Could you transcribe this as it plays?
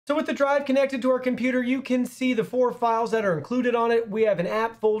So with the drive connected to our computer, you can see the 4 files that are included on it. We have an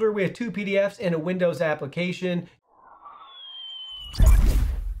app folder, we have 2 PDFs, and a Windows application.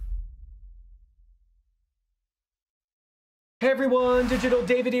 Hey everyone, Digital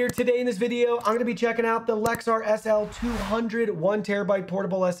David here. Today in this video, I'm going to be checking out the Lexar SL200 1TB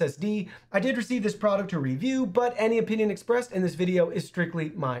portable SSD. I did receive this product to review, but any opinion expressed in this video is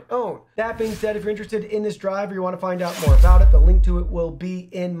strictly my own. That being said, if you're interested in this drive or you want to find out more about it, the link to it will be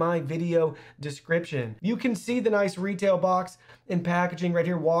in my video description. You can see the nice retail box and packaging right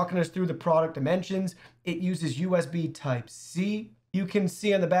here walking us through the product dimensions. It uses USB Type-C. You can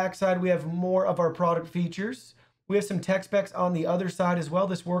see on the back side we have more of our product features. We have some tech specs on the other side as well.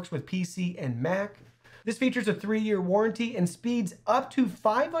 This works with PC and Mac. This features a 3-year warranty and speeds up to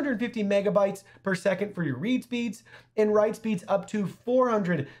 550 megabytes per second for your read speeds and write speeds up to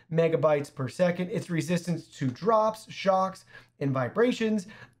 400 megabytes per second. It's resistant to drops, shocks, and vibrations,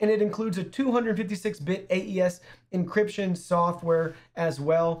 and it includes a 256-bit AES encryption software as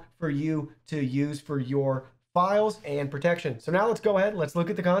well for you to use for your files and protection. So now let's go ahead, let's look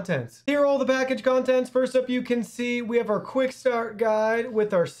at the contents. Here are all the package contents. First up, you can see we have our quick start guide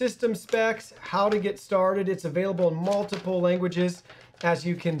with our system specs, how to get started. It's available in multiple languages, as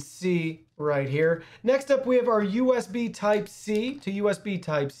you can see right here. Next up, we have our USB Type-C to USB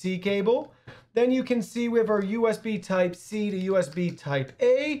Type-C cable. Then you can see we have our USB Type-C to USB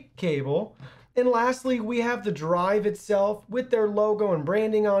Type-A cable. And lastly, we have the drive itself with their logo and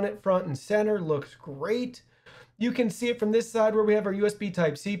branding on it, front and center. Looks great. You can see it from this side where we have our USB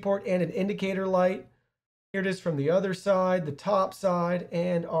Type-C port and an indicator light. Here it is from the other side, the top side,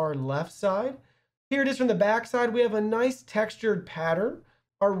 and our left side. Here it is from the back side. We have a nice textured pattern.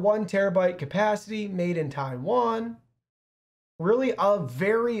 Our 1 terabyte capacity, made in Taiwan. Really a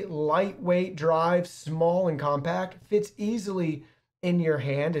very lightweight drive, small and compact. Fits easily in your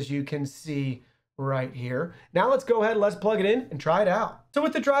hand, as you can see right here. Now let's go ahead, let's plug it in and try it out. So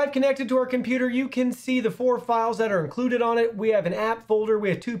with the drive connected to our computer, you can see the 4 files that are included on it. We have an app folder, we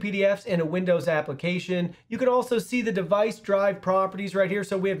have 2 PDFs, and a Windows application. You can also see the device drive properties right here.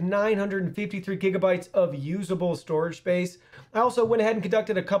 So we have 953 gigabytes of usable storage space. I also went ahead and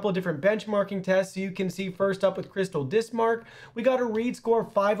conducted a couple of different benchmarking tests. So you can see first up with Crystal Disk Mark, we got a read score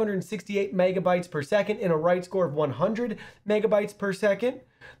of 568 megabytes per second and a write score of 100 megabytes per second.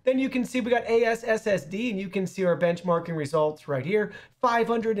 Then you can see we got AS SSD, and you can see our benchmarking results right here.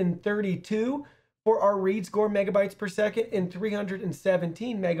 532 for our read score megabytes per second and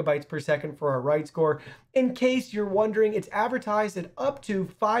 317 megabytes per second for our write score. In case you're wondering, it's advertised at up to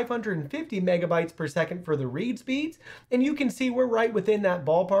 550 megabytes per second for the read speeds, and you can see we're right within that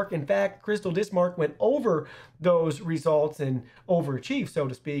ballpark. In fact, Crystal Disk Mark went over those results and overachieved, so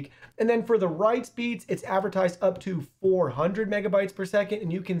to speak. And then for the write speeds, it's advertised up to 400 megabytes per second,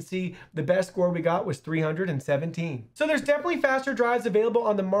 and you can see the best score we got was 317. So there's definitely faster drives available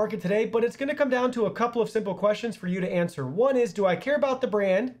on the market today, but it's going to come down to a couple of simple questions for you to answer. One is, do I care about the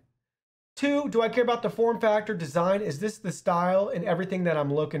brand? 2, do I care about the form factor, design? Is this the style and everything that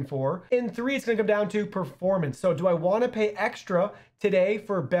I'm looking for? And 3, it's going to come down to performance. So do I want to pay extra today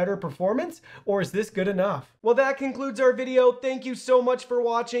for better performance, or is this good enough? Well, that concludes our video. Thank you so much for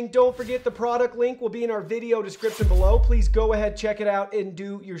watching. Don't forget the product link will be in our video description below. Please go ahead, check it out, and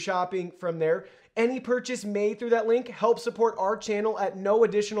do your shopping from there. Any purchase made through that link helps support our channel at no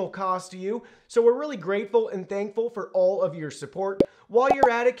additional cost to you. So we're really grateful and thankful for all of your support. While you're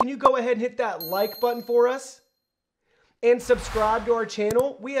at it, can you go ahead and hit that like button for us? And subscribe to our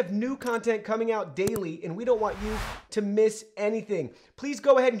channel. We have new content coming out daily, and we don't want you to miss anything. Please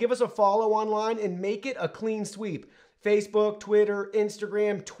go ahead and give us a follow online and make it a clean sweep. Facebook, Twitter,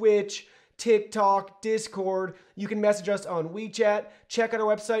 Instagram, Twitch, TikTok, Discord. You can message us on WeChat, check out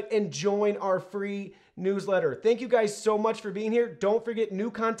our website, and join our free newsletter. Thank you guys so much for being here. Don't forget, new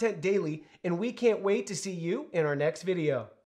content daily, and we can't wait to see you in our next video.